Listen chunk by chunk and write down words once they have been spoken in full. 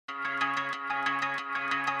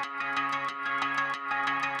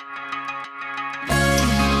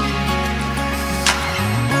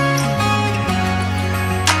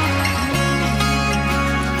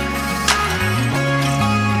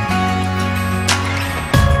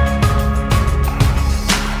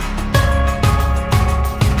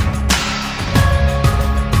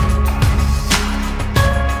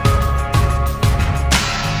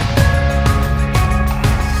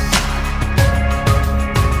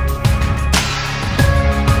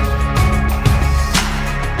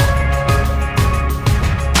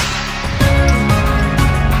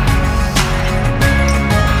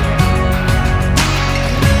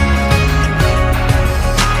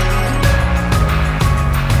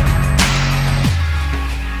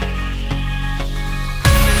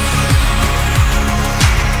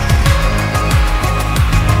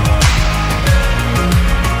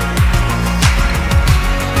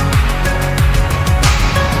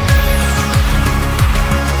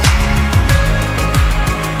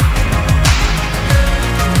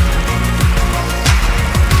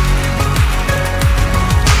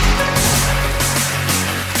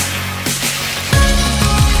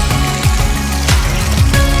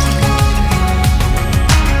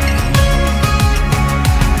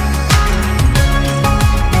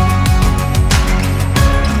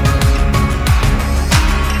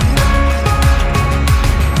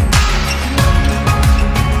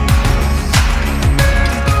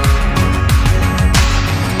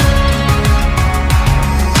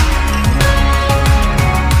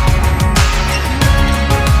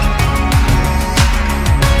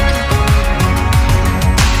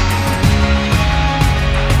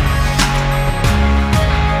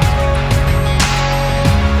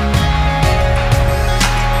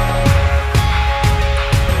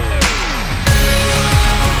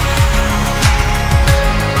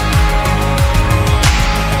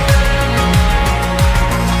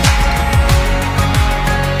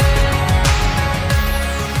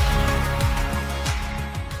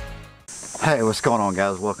Hey, what's going on,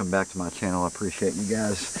 guys? Welcome back to my channel. I appreciate you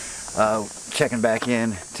guys checking back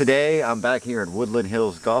in. Today I'm back here at Woodland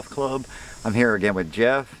Hills Golf Club. I'm here again with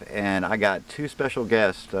Jeff, and I got two special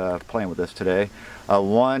guests playing with us today.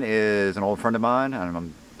 One is an old friend of mine, and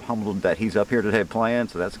I'm humbled that he's up here today playing,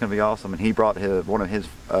 so that's going to be awesome. And he brought one of his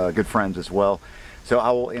good friends as well. So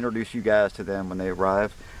I will introduce you guys to them when they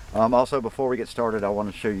arrive. Also, before we get started, I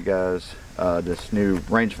want to show you guys this new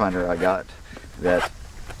rangefinder I got that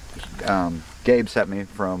Gabe sent me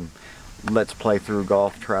from Let's Play Thru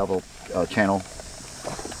Golf Travel channel.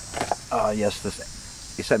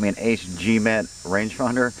 Yes, he sent me an Acegmet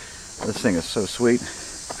rangefinder. This thing is so sweet.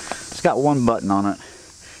 It's got one button on it.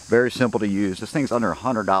 Very simple to use. This thing's under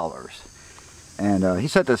 $100. And he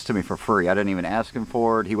sent this to me for free. I didn't even ask him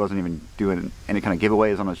for it. He wasn't even doing any kind of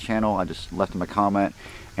giveaways on his channel. I just left him a comment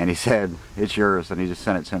and he said, "It's yours," and he just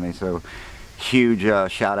sent it to me. So huge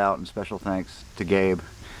shout out and special thanks to Gabe.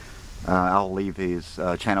 I'll leave his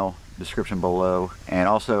channel description below, and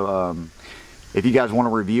also if you guys want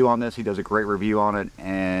a review on this, he does a great review on it,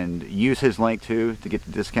 and use his link too to get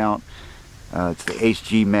the discount. It's the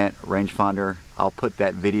Acegmet rangefinder. I'll put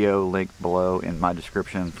that video link below in my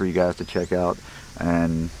description for you guys to check out.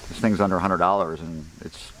 And this thing's under $100, and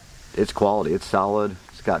it's quality. It's solid.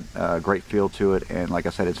 It's got a great feel to it, and like I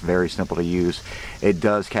said, it's very simple to use. It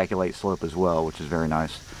does calculate slope as well, which is very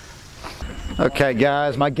nice. Okay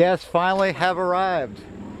guys, my guests finally have arrived.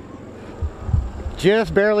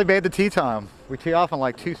 Just barely made the tee time. We tee off in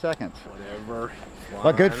like 2 seconds. Whatever.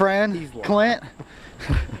 My good friend, Clint.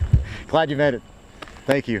 Glad you made it.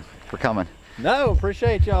 Thank you for coming. No,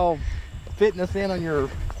 appreciate y'all fitting us in on your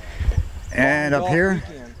And up here,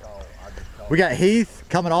 we got Heath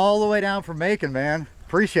coming all the way down from Macon, man.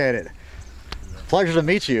 Appreciate it. Pleasure to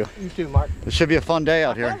meet you. You too, Mark. It should be a fun day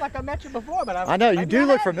out here. I feel like I met you before, but I know, you do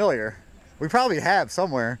look familiar. We probably have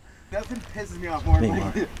somewhere. Nothing pisses me off more than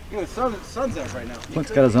you know, sun's out right now. Clint's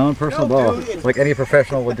got his own personal ball, like any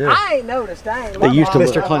professional would do. I ain't noticed. They used to look,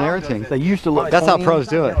 Mr. Clint Erickson. They used to look. That's how pros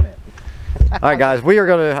do it. All right, guys, we are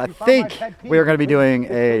going to, I think we are going to be doing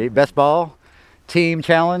a best ball team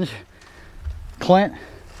challenge. Clint,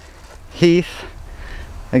 Heath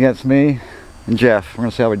against me, and Jeff. We're going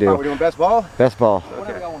to see how we do. Oh, we're doing best ball? Best ball.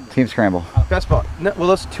 Okay. Team scramble. Best ball. No, well,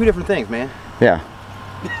 that's two different things, man. Yeah.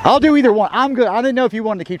 I'll do either one. I'm good. I didn't know if you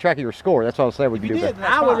wanted to keep track of your score. That's what I was saying. We can do that.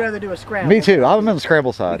 I would rather do a scramble. Me too. I'm on the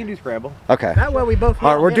scramble side. We can do scramble. Okay. That way we both.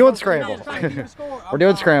 All right, we're doing scramble. We're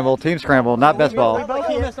doing scramble, team scramble, not best ball.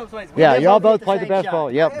 Yeah, y'all both played the best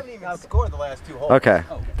ball. Yep. I haven't even scored the last two holes. Okay.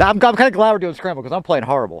 I'm kind of glad we're doing scramble because I'm playing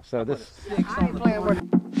horrible. So this.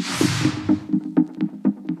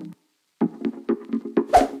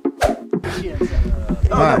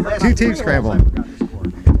 All right, two team scramble. Well,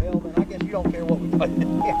 then I guess you don't care what we play.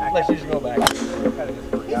 Let's just go back.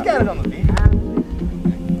 He's got it on the beat.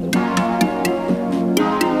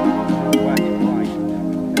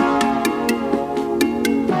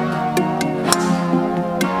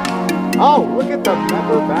 Oh, look at the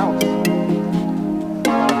member bounce.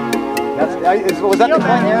 Was that the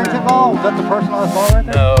Clint Erickson ball? Was that the personalized ball right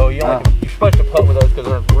there? No, you're supposed to putt with those because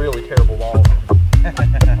they're really terrible balls. I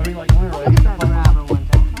mean, like literally.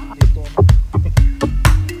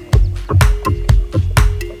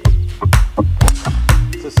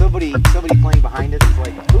 So somebody playing behind us is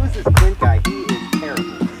like, who's this Clint guy? He is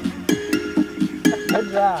terrible.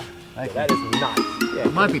 Good job. That is nice. Yeah,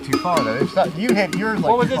 It might be too far though. It's not, you hit yours like.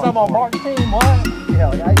 What was this? I'm on Mark's team. What? Yeah,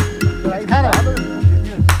 like it's kind of.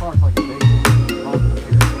 Like a big,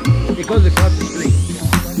 it goes across the street.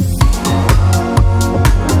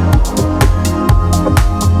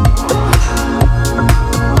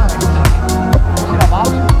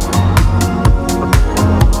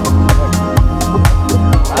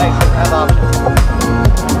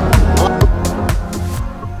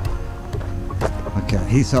 Okay,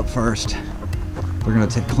 Heath's up first. We're gonna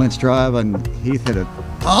take Clint's drive, and Heath hit it.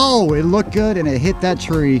 Oh, it looked good, and it hit that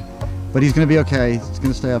tree, but he's gonna be okay. He's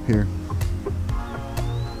gonna stay up here.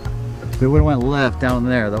 If it would have went left down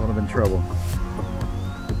there, that would have been trouble.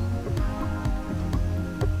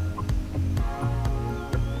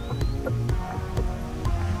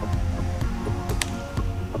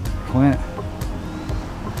 Clint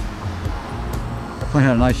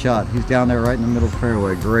had a nice shot. He's down there right in the middle of the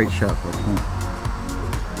fairway. Great shot for Clint.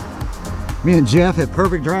 Me and Jeff hit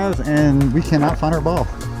perfect drives, and we cannot find our ball.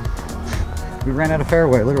 We ran out of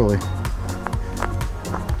fairway, literally.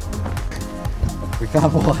 We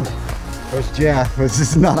found one. There's Jeff. This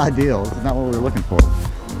is not ideal. This is not what we were looking for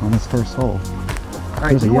on this first hole. All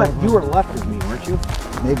right, you were left with me, weren't you?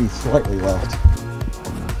 Maybe slightly left.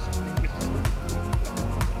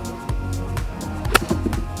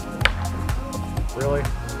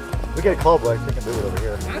 We get a club leg, we can do it over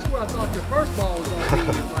here. That's where I thought your first ball was going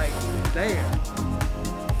to be, like, there.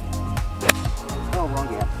 Oh, wrong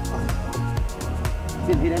gap.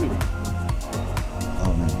 Didn't hit anything.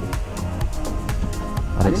 Oh, man.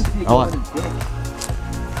 I didn't see it Oh, going in dick.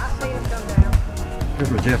 I seen him come down.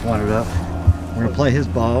 here's where Jeff wanted it up. We're gonna play his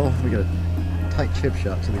ball. We got a tight chip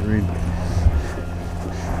shot to the green.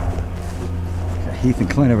 Got Heath and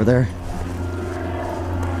Clint over there.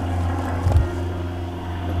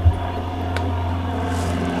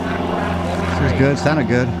 This is good, sounded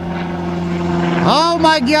good. Oh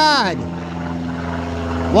my God!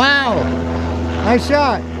 Wow! Nice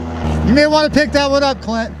shot. You may want to pick that one up,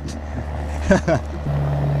 Clint.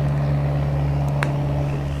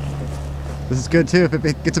 This is good too if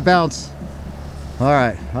it gets a bounce. All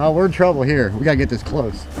right, well, we're in trouble here. We gotta get this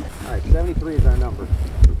close. All right, 73 is our number.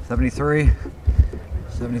 73.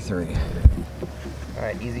 73. All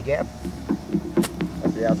right, easy gap.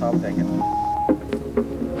 That's the outside I'm taking.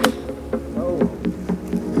 Oh.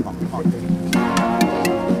 Come on, baby.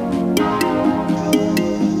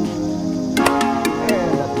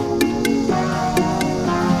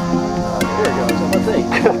 There it goes. Let's see.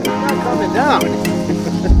 It's not coming down.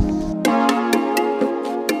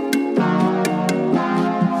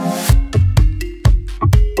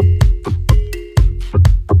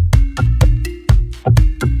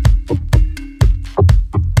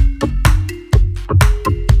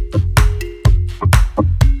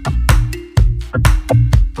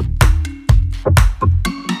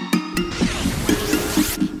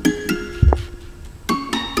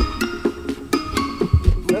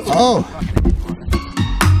 Oh!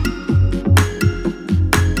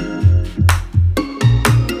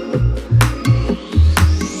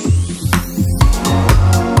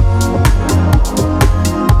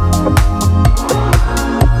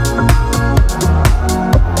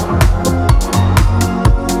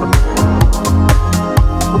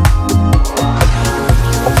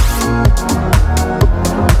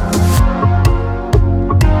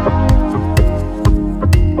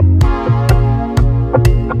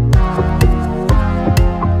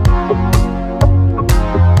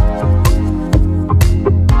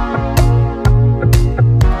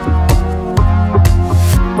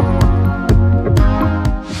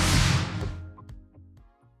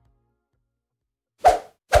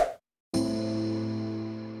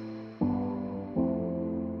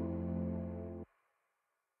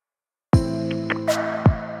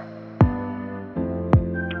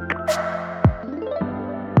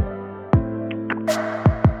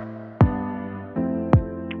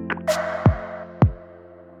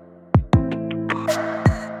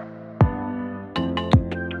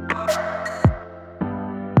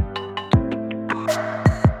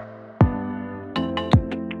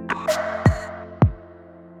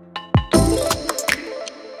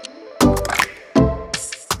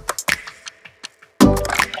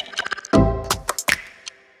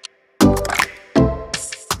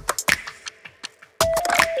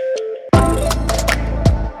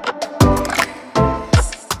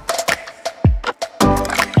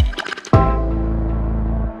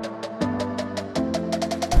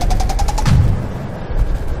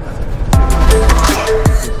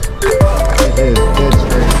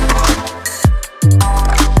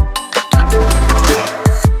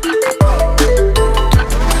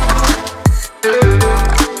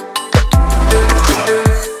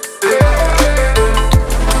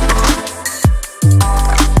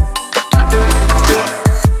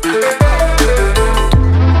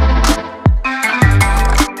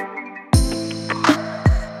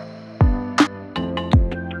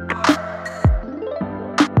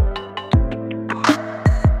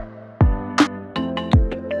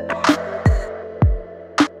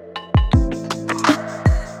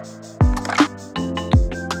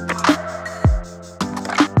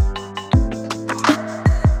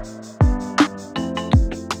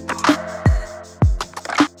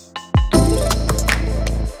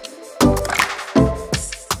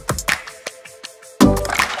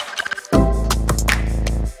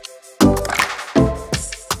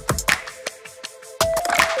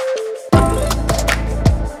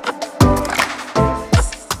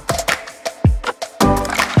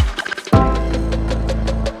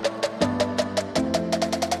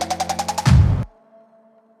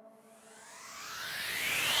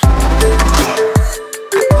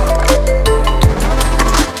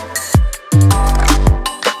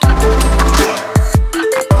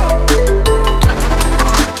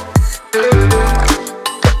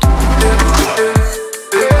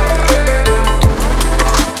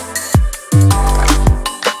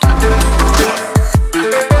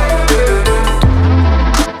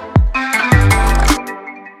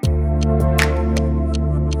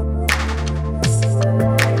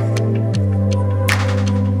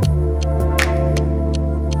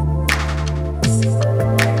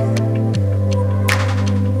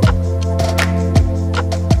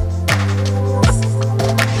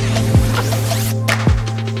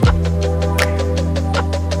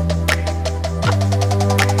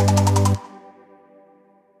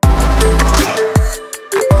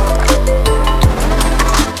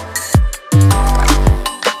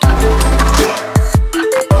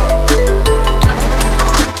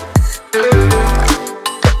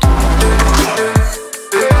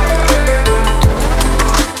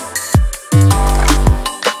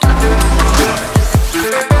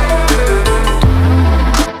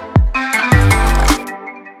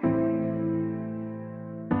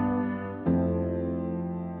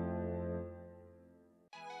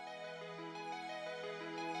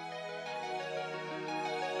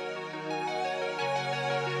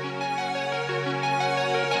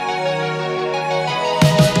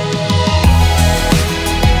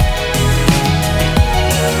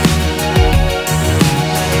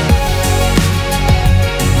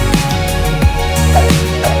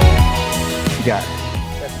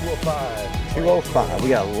 We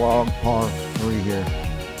got a long par 3 here.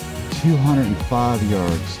 205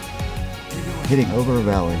 yards. Hitting over a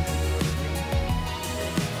valley.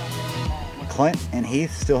 Clint and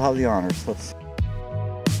Heath still have the honors. Let's.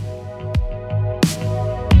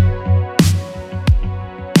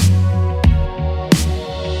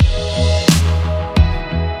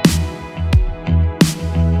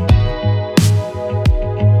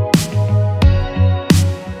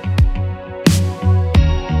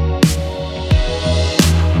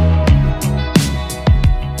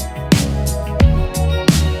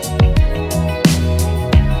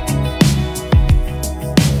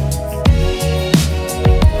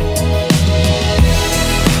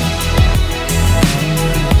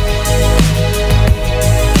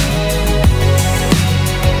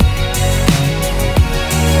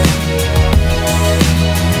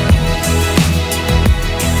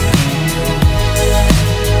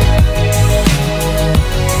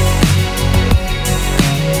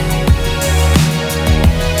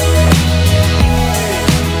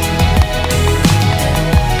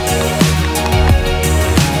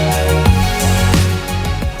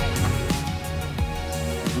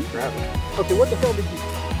 Okay, what the hell did you?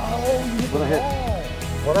 Oh, you hit What I hit?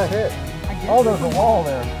 What I hit? Oh, there's a wall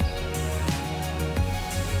there. You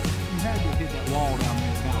had to hit that wall down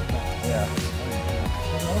there about that. Yeah.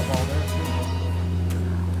 There's another ball there.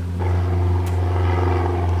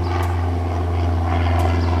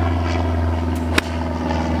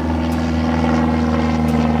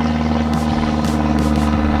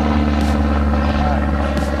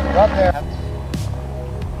 Right. Up there.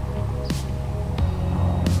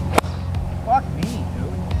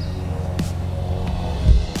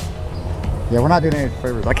 Yeah, we're not doing any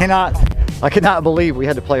favors. I cannot believe we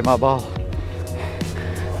had to play my ball.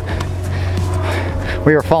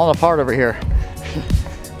 We were falling apart over here.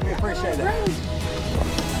 We appreciate that.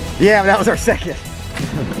 Yeah, that was our second.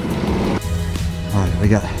 All right, we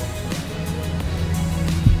got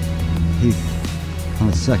Heath on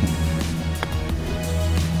the second.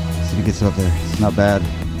 See if he gets it up there. It's not bad.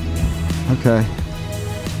 Okay.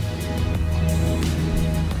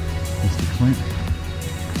 Mr. Clint.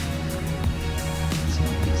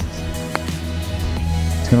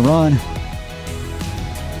 Gonna run.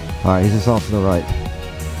 All right, he's just off to the right.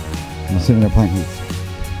 I'm assuming they're playing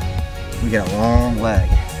Heath. We got a long leg.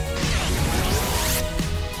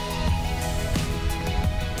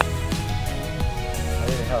 I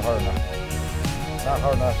didn't have hard enough. Not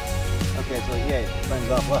hard enough. Okay, so yeah, it bends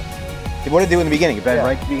off left. What did it do in the beginning? It bent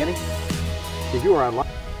right at the beginning? If you were on line.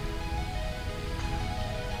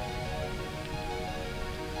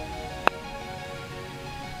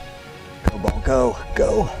 Go ball, go,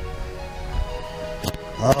 go.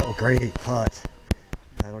 Oh, great putt.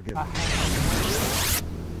 That'll get.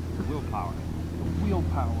 Willpower.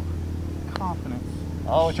 Willpower. Confidence.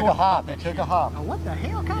 Oh, it took a hop. It took a hop. Oh, what the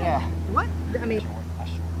hell? Kind Yeah. of, what? I mean,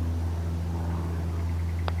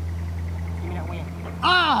 give me that win.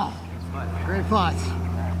 Oh! Great putts.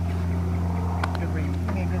 Good read.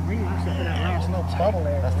 Give me a good read except for that last little bubble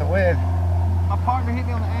there. That's the win. My partner hit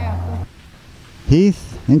me on the ass.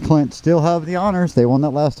 Heath and Clint still have the honors. They won that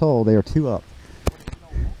last hole. They are 2 up.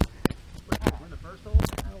 We're the first hole.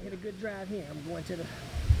 I don't hit a good drive here. I'm going to the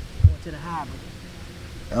hybrid.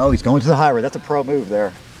 Oh, he's going to the hybrid. That's a pro move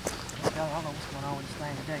there. I don't know what's going on with this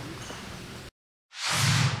thing today.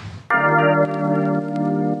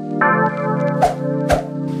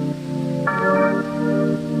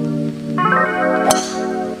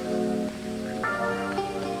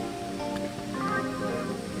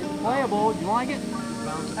 It's playable. You like it?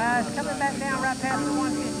 It's coming back down right past the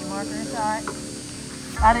 150 marker. It's all right.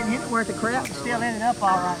 I didn't hit it worth a crap. It still ended up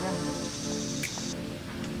all right now.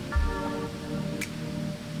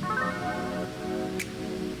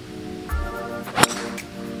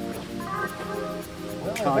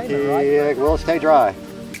 Conky, will it stay dry?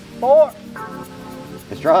 4.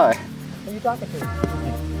 It's dry. Who are you talking to?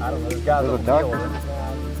 I don't know. There's guys There's a on the duck. field.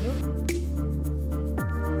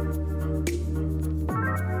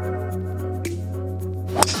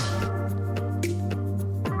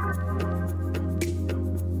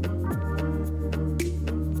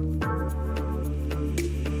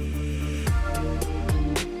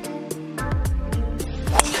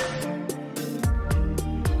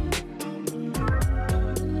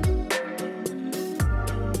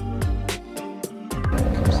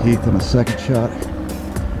 Heath on a second shot.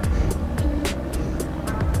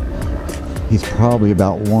 He's probably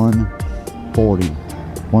about 140,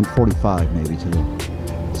 145 maybe to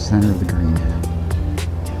the center of the green.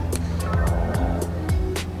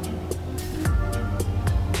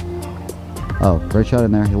 Oh, great shot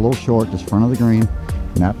in there. A little short, just front of the green.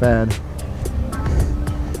 Not bad.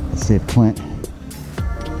 see if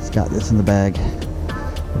Clint's got this in the bag.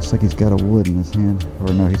 Looks like he's got a wood in his hand.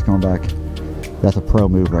 Or no, he's going back. That's a pro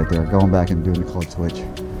move right there. Going back and doing the club switch.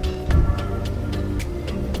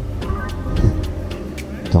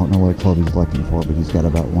 Don't know what club he's looking for, but he's got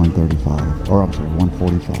about 135. Or I'm sorry,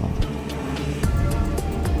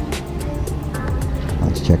 145.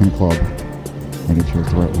 He's checking the club. Making sure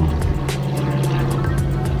it's the right one.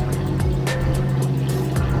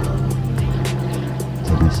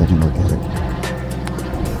 Taking a second look at it.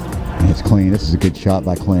 And it's clean. This is a good shot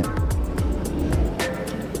by Clint.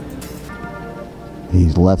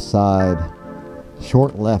 He's left side,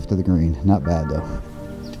 short left of the green. Not bad though.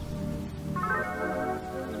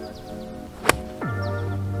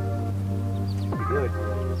 Good.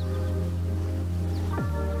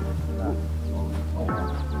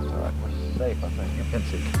 Alright, we're safe, I think. You can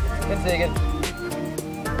see. Good digging.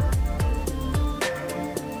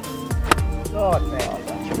 Oh,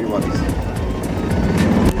 man. Should be lucky.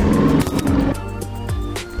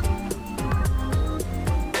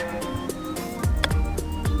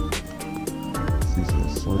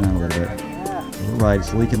 Slow down a little bit. A little right,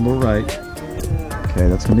 it's leaking a little right. Okay,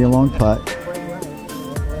 that's gonna be a long putt.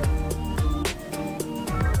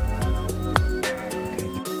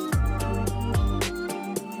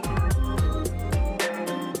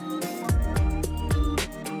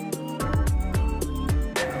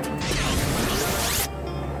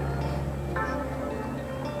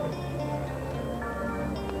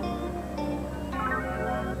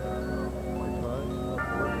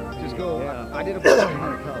 Just go. Yeah. I did a cup.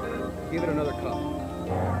 Give it another cup.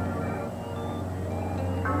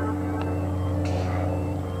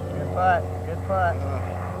 Good putt. Good putt.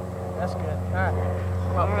 That's good.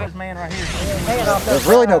 All right. This man right here. There's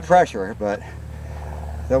really no pressure, but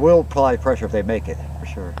there will apply pressure if they make it, for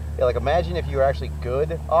sure. Yeah, like imagine if you were actually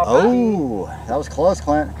good off the Oh, that was close,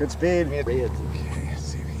 Clint. Good speed. tee. Okay, let's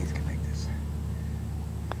see if Heath can make this.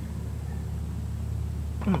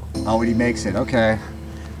 Oh, and he makes it. Okay.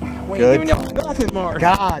 We Good. ain't giving y'all nothing, Mark.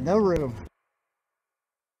 God, no room.